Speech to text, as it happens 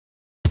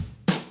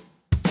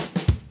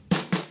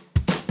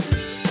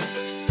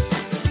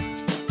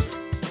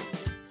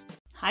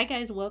Hi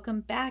guys,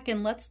 welcome back,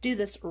 and let's do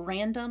this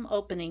random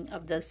opening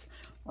of this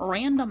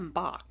random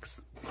box.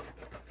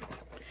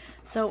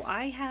 So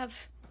I have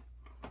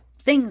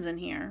things in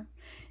here,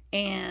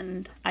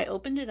 and I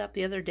opened it up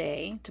the other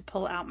day to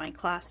pull out my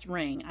class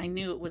ring. I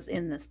knew it was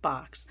in this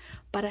box,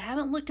 but I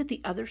haven't looked at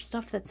the other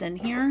stuff that's in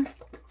here,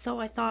 so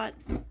I thought,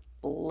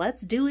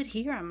 let's do it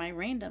here on my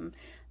random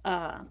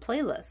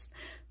playlist.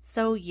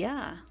 So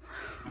yeah,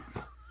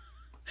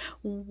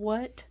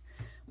 what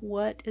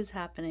is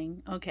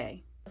happening?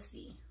 Okay. Let's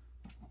see.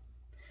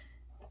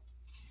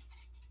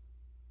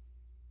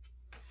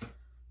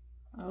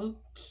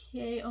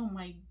 Okay, oh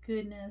my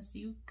goodness,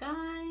 you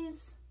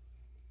guys.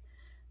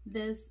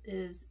 This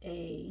is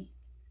a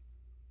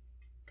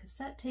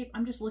cassette tape.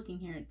 I'm just looking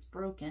here, it's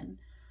broken.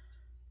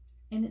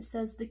 And it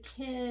says The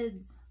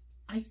Kids,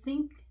 I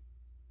think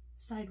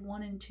side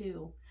 1 and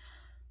 2.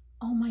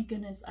 Oh my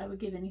goodness, I would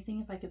give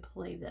anything if I could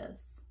play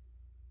this.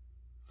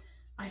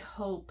 I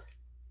hope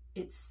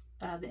it's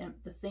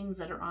the things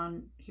that are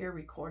on here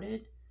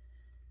recorded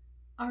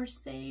are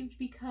saved,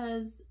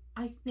 because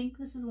I think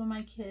this is when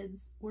my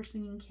kids were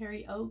singing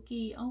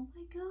karaoke. Oh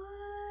my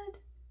god.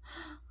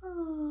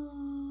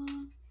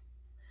 Oh.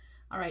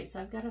 All right, so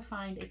I've got to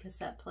find a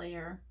cassette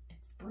player.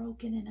 It's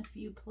broken in a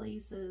few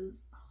places.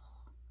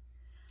 Oh.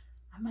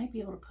 I might be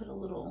able to put a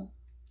little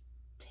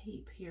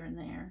tape here and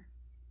there.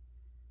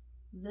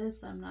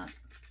 This I'm not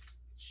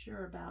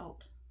sure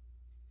about.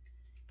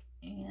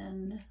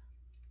 And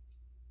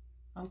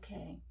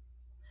okay.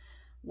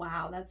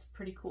 Wow, that's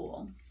pretty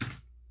cool.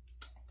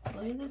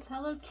 Look at this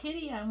Hello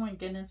Kitty. Oh my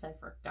goodness, I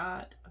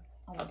forgot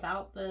all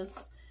about this.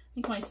 I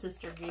think my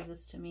sister gave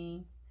this to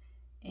me.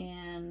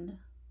 And does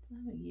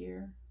it have a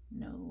year?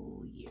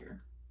 No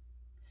year.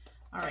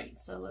 All right,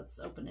 so let's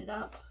open it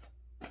up.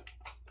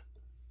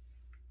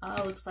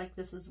 Oh, looks like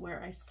this is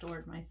where I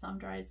stored my thumb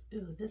drives.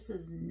 Ooh, this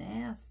is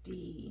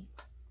nasty.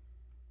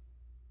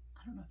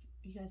 I don't know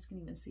if you guys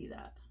can even see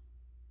that.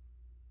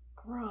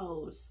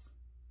 Gross.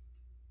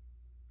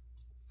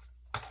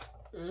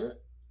 Ugh.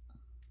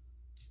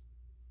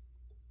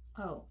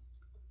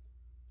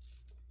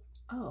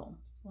 Oh,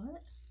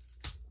 what?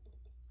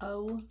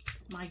 Oh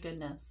my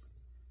goodness.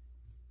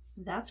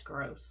 That's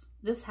gross.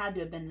 This had to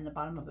have been in the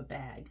bottom of a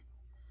bag.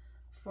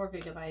 4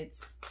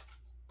 gigabytes.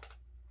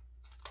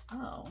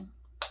 Oh,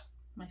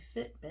 my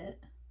Fitbit.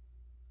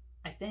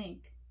 I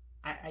think.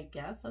 I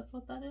guess that's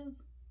what that is.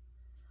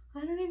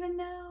 I don't even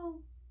know.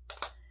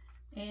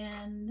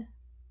 And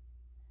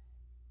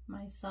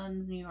my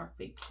son's New York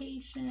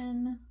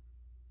vacation.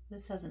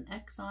 This has an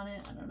X on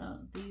it. I don't know.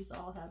 These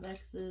all have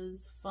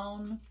X's.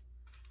 Phone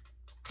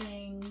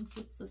things.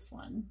 What's this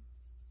one?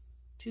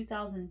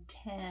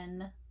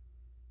 2010.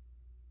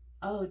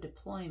 Oh,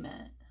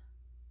 deployment.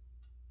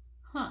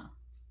 Huh.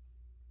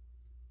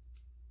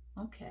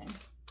 Okay.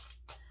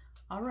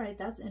 All right,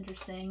 that's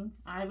interesting.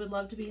 I would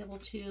love to be able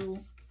to...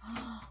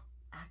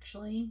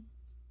 Actually,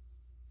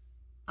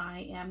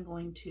 I am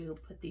going to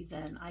put these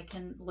in. I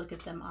can look at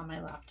them on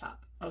my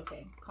laptop.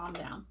 Okay, calm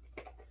down.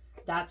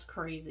 That's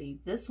crazy.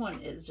 This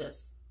one is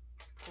just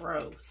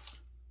gross.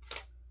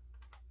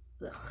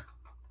 Ugh.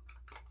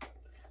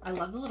 I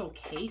love the little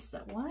case.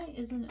 Why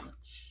isn't it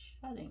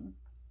shutting?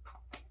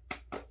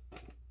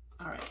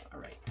 All right, all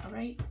right, all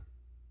right.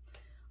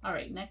 All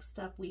right, next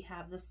up we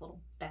have this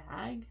little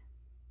bag.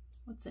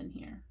 What's in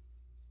here?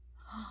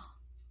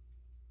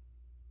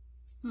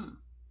 All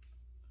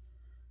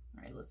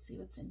right, let's see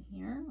what's in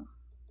here.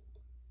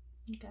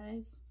 You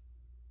guys,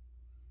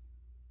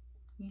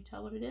 can you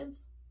tell what it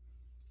is?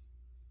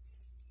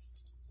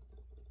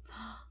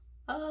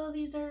 Oh,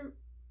 these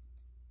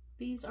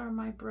are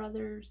my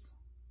brother's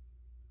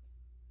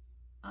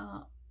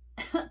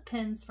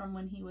pins from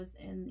when he was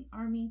in the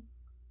Army.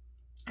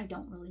 I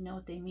don't really know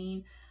what they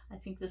mean. I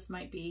think this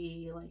might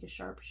be like a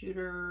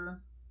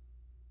sharpshooter,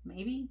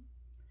 maybe.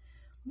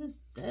 What is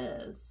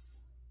this?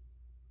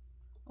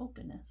 Oh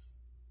goodness.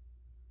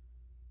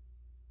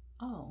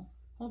 Oh,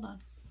 hold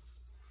on.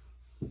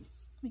 Let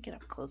me get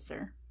up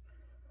closer.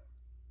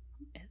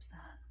 What is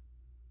that?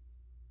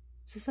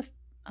 Is this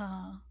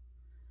a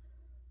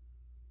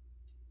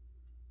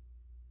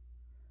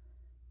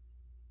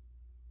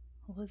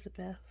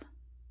Elizabeth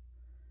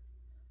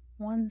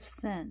 1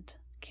 cent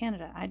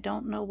Canada? I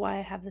don't know why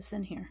I have this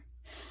in here.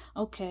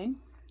 Okay,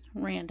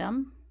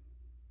 random.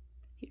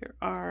 Here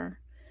are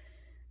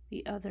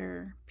the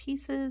other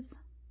pieces.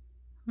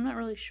 I'm not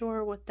really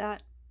sure what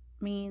that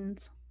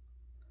means.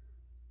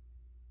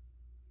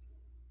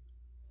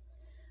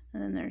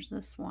 And then there's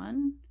this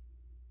one.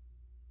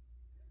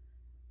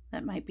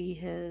 That might be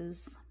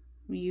his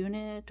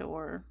unit,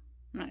 or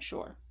I'm not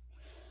sure.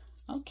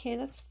 Okay,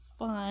 that's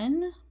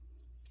fun.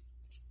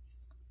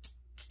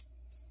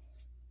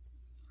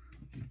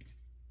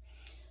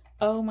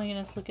 Oh my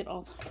goodness, look at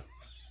all.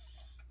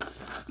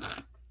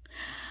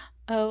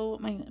 Oh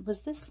my,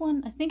 was this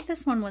one? I think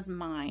this one was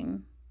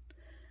mine.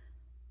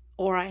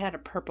 Or I had a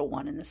purple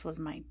one and this was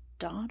my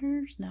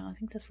daughter's. No, I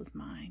think this was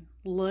mine.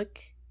 Look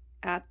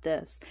at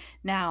this.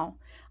 Now,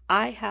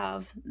 I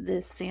have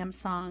this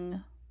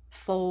Samsung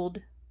Fold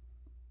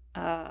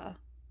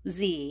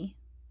Z,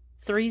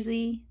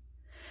 3Z.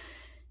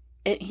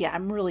 Yeah,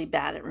 I'm really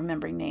bad at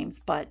remembering names,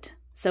 but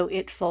so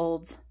it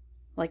folds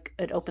like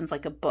it opens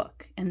like a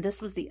book. And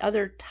this was the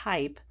other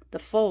type, the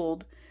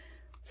fold.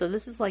 So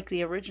this is like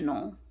the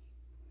original.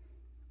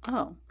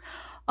 Oh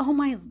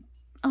my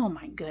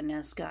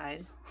goodness,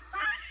 guys.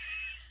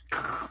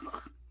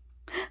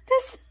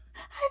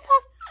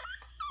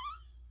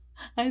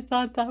 I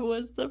thought that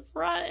was the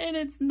front, and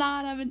it's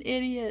not. I'm an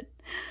idiot.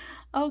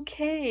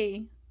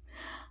 Okay.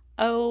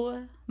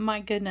 Oh my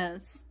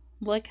goodness.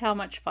 Look how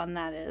much fun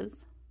that is.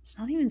 It's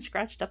not even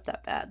scratched up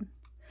that bad.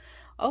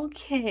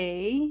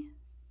 Okay.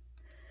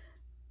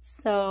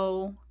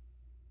 So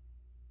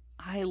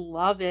I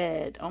love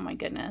it. Oh my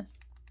goodness.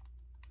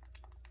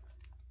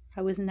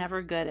 I was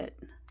never good at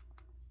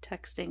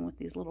texting with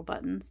these little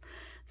buttons.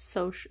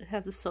 It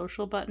has a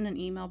social button, an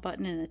email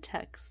button, and a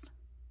text.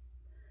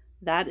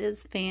 That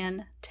is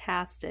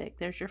fantastic.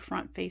 There's your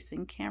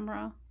front-facing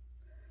camera.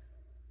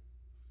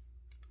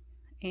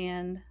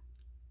 And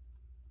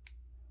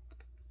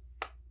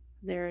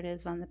there it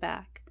is on the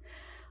back.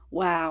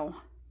 Wow.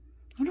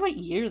 I wonder what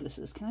year this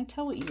is. Can I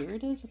tell what year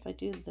it is if I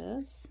do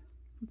this?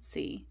 Let's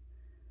see.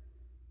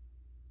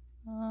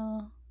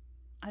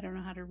 I don't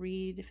know how to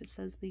read if it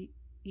says the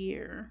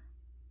year.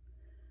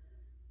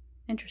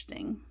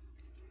 Interesting.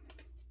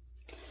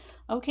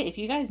 Okay, if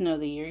you guys know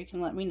the year, you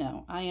can let me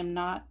know. I am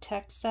not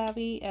tech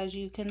savvy, as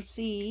you can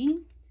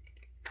see.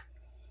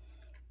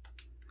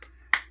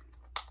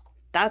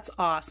 That's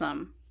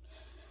awesome.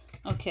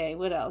 Okay,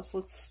 what else?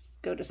 Let's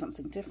go to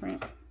something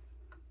different.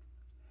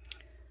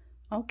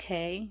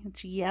 Okay,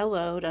 it's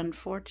yellowed,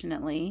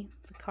 unfortunately.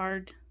 It's a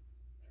card.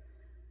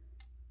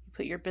 You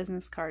put your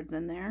business cards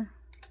in there.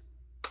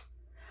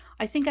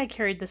 I think I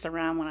carried this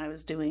around when I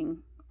was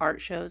doing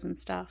art shows and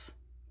stuff.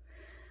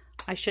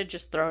 I should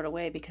just throw it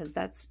away because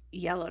that's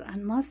yellowed.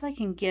 Unless I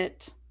can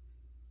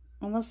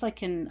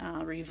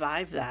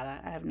revive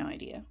that. I have no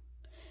idea.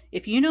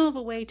 If you know of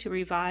a way to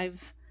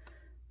revive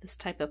this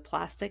type of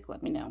plastic,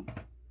 let me know.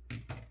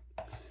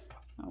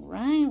 All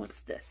right, what's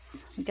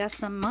this? We got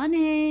some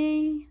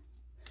money.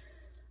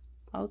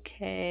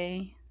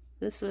 Okay,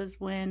 this was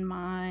when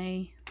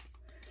my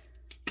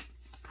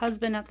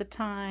husband at the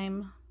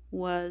time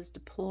was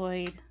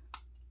deployed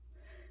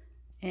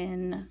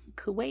in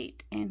Kuwait,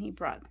 and he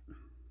brought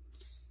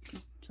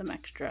some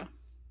extra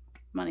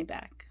money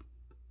back.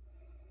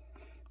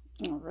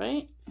 All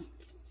right.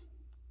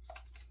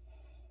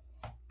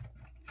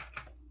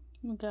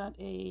 We got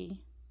a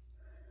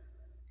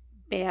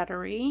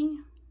battery.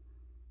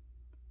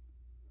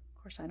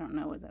 Of course, I don't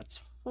know what that's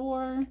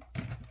for.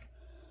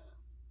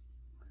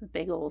 A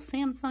big old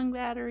Samsung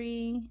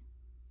battery.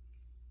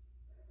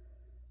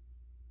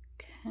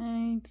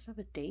 Okay, does it have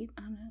a date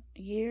on it?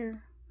 A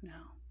year? No.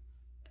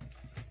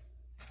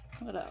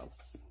 What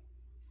else?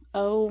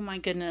 Oh my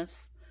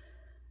goodness.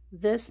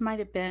 This might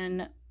have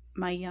been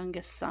my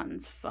youngest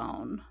son's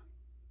phone.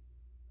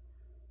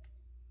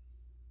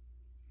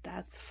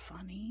 That's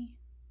funny.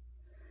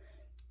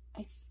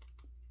 I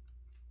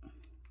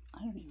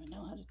don't even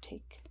know how to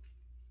take.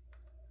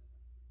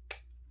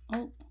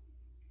 Oh,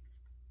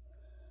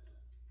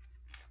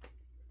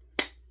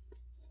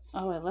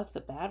 I left the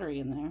battery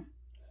in there.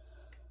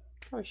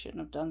 Probably shouldn't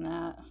have done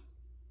that.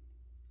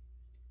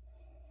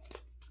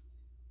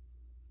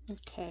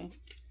 Okay.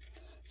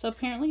 So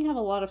apparently you have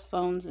a lot of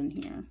phones in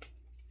here.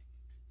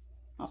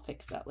 I'll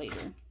fix that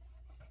later.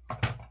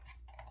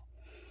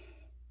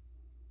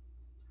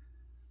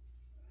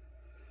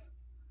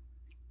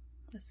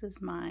 This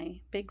is my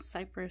Big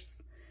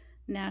Cypress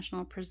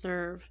National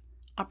Preserve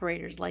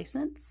operator's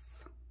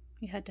license.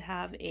 You had to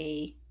have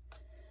a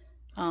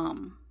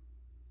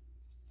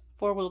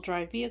four-wheel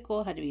drive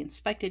vehicle, had to be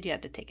inspected, you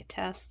had to take a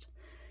test,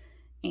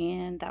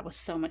 and that was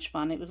so much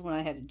fun. It was when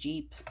I had a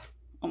Jeep.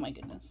 Oh my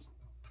goodness.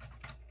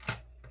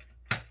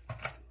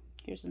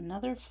 Here's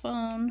another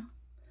phone.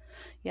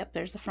 Yep,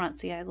 there's the front.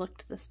 See, I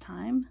looked this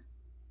time.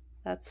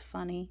 That's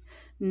funny.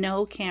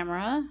 No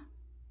camera.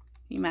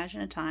 You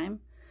imagine a time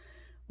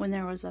when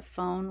there was a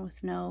phone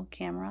with no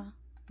camera,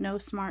 no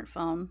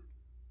smartphone.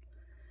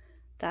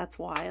 That's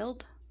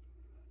wild.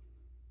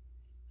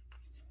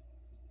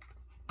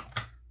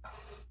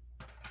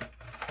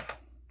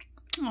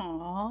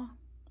 Aw,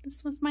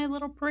 this was my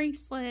little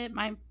bracelet.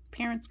 My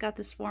parents got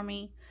this for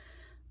me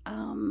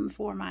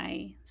for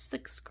my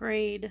 6th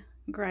grade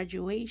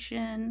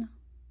graduation.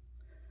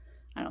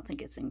 I don't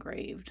think it's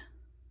engraved,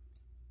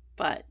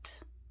 but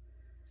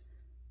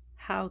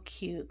how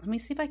cute. Let me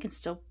see if I can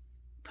still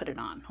put it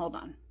on. Hold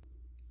on.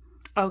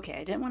 Okay,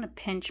 I didn't want to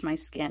pinch my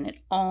skin. It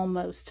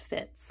almost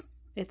fits.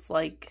 It's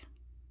like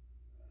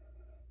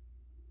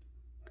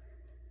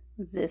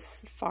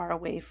this far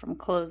away from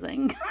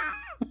closing.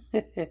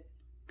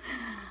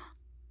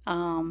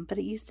 But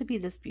it used to be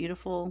this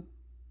beautiful,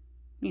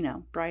 you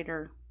know,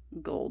 brighter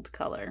gold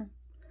color.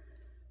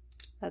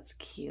 That's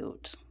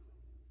cute.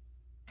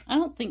 I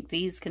don't think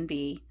these can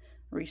be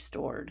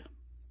restored.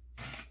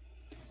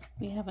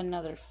 We have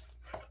another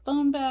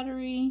phone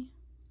battery.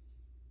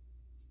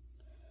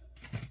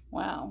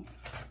 Wow.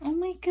 Oh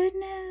my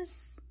goodness.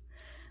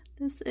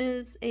 This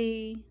is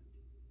a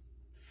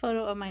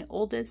photo of my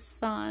oldest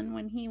son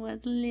when he was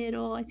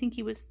little. I think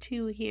he was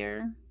 2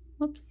 here.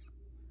 Whoops.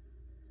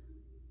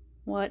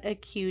 What a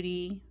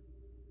cutie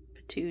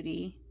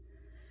patootie.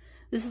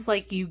 This is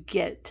like you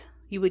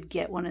would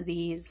get one of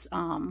these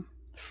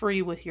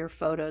free with your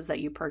photos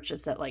that you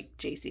purchased at like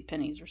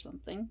JCPenney's or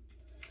something.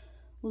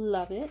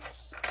 Love it.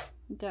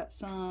 Got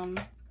some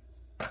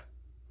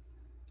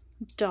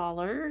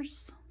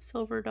dollars,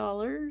 silver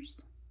dollars.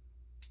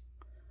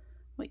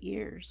 What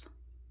years?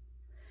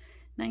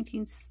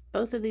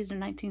 Both of these are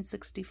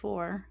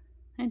 1964.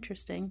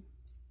 Interesting.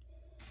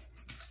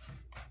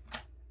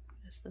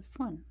 Just this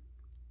one.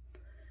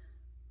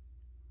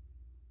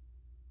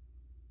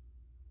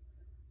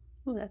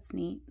 Oh, that's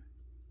neat.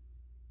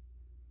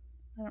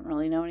 I don't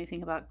really know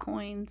anything about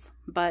coins,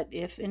 but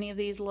if any of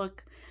these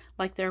look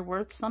like they're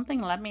worth something,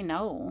 let me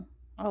know.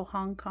 Oh,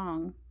 Hong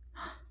Kong.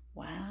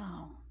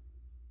 Wow.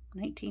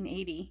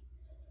 1980.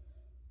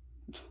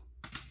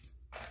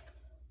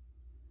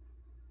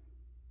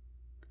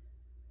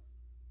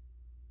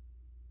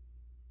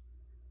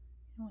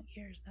 What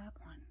year is that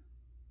one?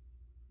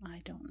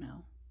 I don't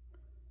know.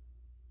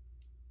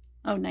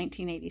 Oh,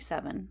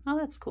 1987. Oh,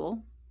 that's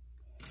cool.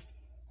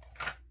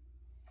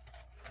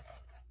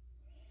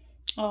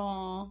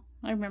 Oh,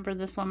 I remember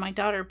this one. My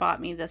daughter bought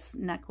me this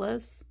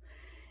necklace,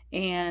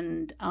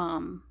 and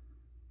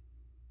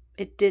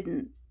it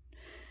didn't.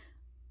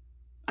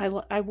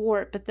 I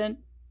wore it, but then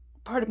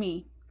part of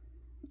me,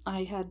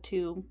 I had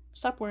to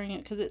stop wearing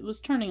it because it was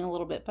turning a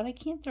little bit, but I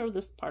can't throw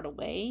this part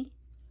away.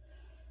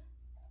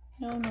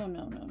 No, no,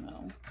 no, no,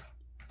 no.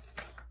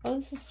 Oh,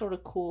 this is sort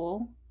of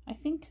cool. I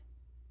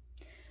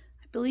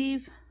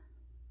believe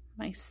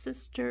my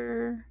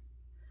sister,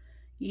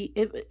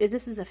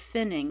 this is a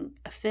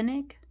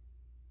finnig.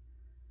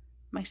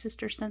 My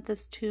sister sent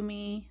this to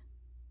me.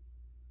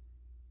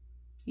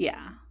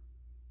 Yeah.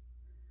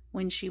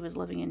 When she was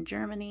living in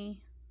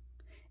Germany.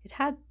 It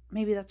had,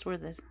 maybe that's where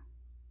it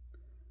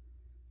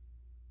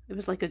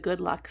was like a good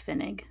luck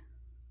finnig.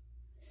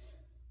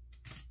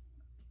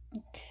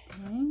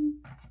 Okay.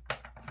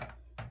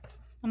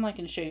 I'm not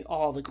going to show you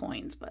all the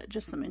coins, but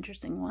just some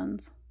interesting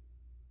ones.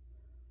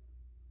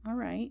 All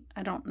right.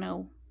 I don't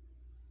know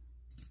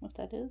what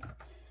that is.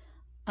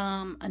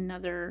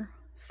 Another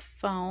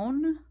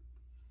phone.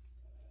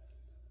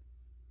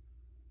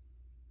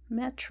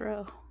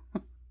 Metro.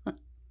 Oh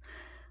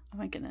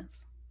my goodness.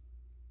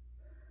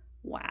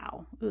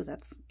 Wow. Ooh,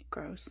 that's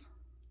gross.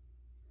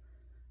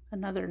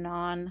 Another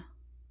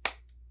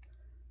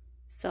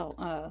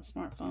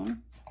smartphone.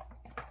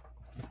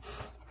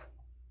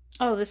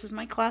 Oh, this is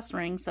my class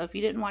ring. So if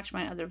you didn't watch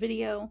my other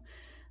video,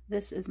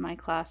 this is my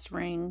class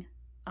ring.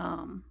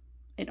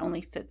 It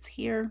only fits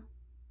here.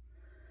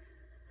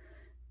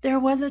 There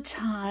was a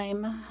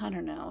time, I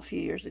don't know, a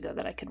few years ago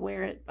that I could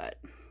wear it, but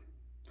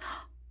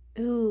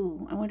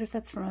ooh, I wonder if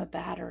that's from a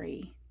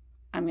battery.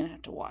 I'm going to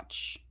have to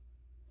watch.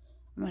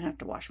 I'm going to have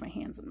to wash my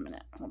hands in a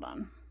minute. Hold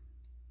on.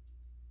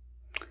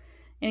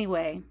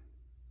 Anyway,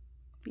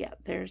 yeah,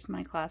 there's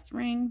my class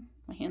ring.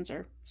 My hands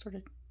are sort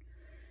of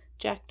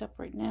jacked up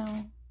right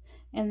now.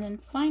 And then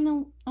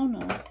oh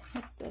no,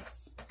 what's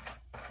this?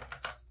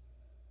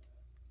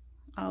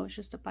 Oh, it's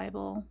just a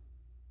Bible.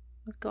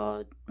 With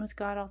God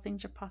all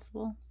things are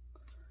possible.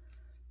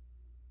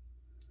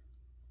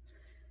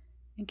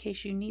 In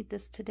case you need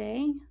this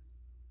today.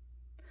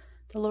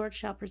 The Lord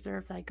shall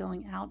preserve thy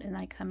going out and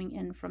thy coming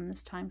in from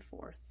this time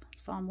forth.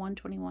 Psalm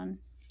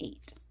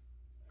 121:8.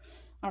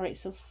 All right,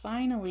 so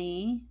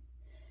finally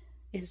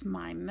is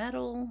my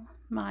medal,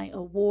 my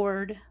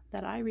award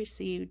that I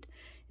received.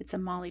 It's a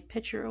Molly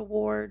Pitcher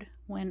Award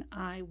when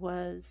I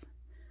was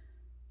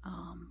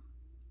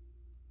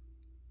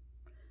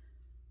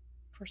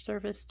for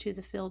service to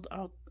the field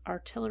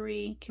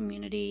artillery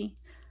community.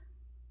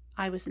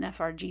 I was an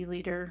FRG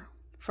leader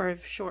for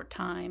a short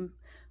time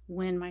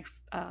when my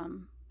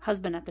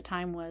husband at the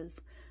time was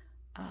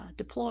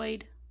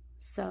deployed.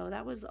 So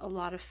that was a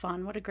lot of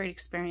fun. What a great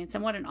experience,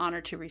 and what an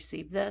honor to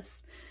receive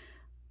this.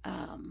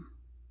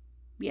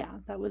 Yeah,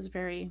 that was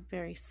very,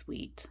 very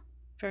sweet.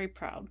 Very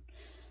proud.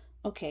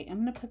 Okay,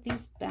 I'm going to put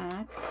these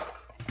back,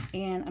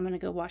 and I'm going to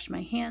go wash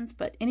my hands.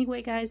 But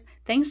anyway, guys,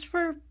 thanks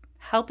for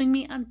helping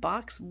me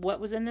unbox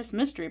what was in this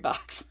mystery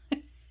box.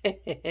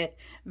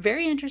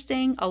 Very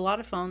interesting. A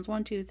lot of phones.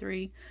 1, 2,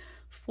 3,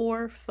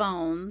 4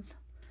 phones.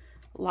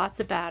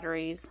 Lots of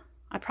batteries.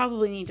 I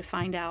probably need to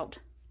find out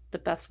the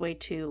best way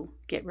to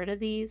get rid of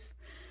these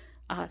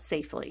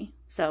safely.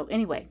 So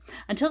anyway,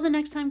 until the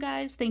next time,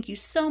 guys, thank you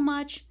so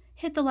much.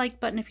 Hit the like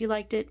button if you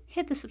liked it.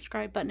 Hit the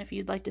subscribe button if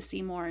you'd like to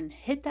see more, and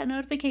hit that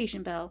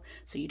notification bell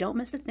so you don't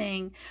miss a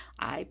thing.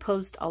 I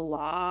post a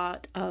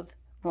lot of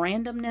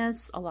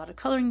randomness, a lot of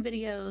coloring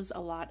videos, a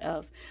lot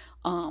of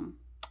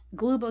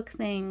glue book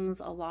things,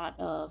 a lot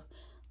of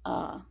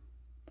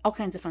all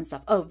kinds of fun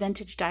stuff. Oh,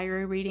 vintage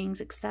diary readings,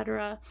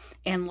 etc.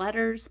 and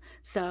letters.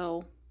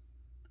 So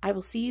I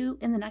will see you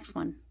in the next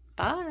one.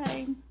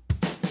 Bye.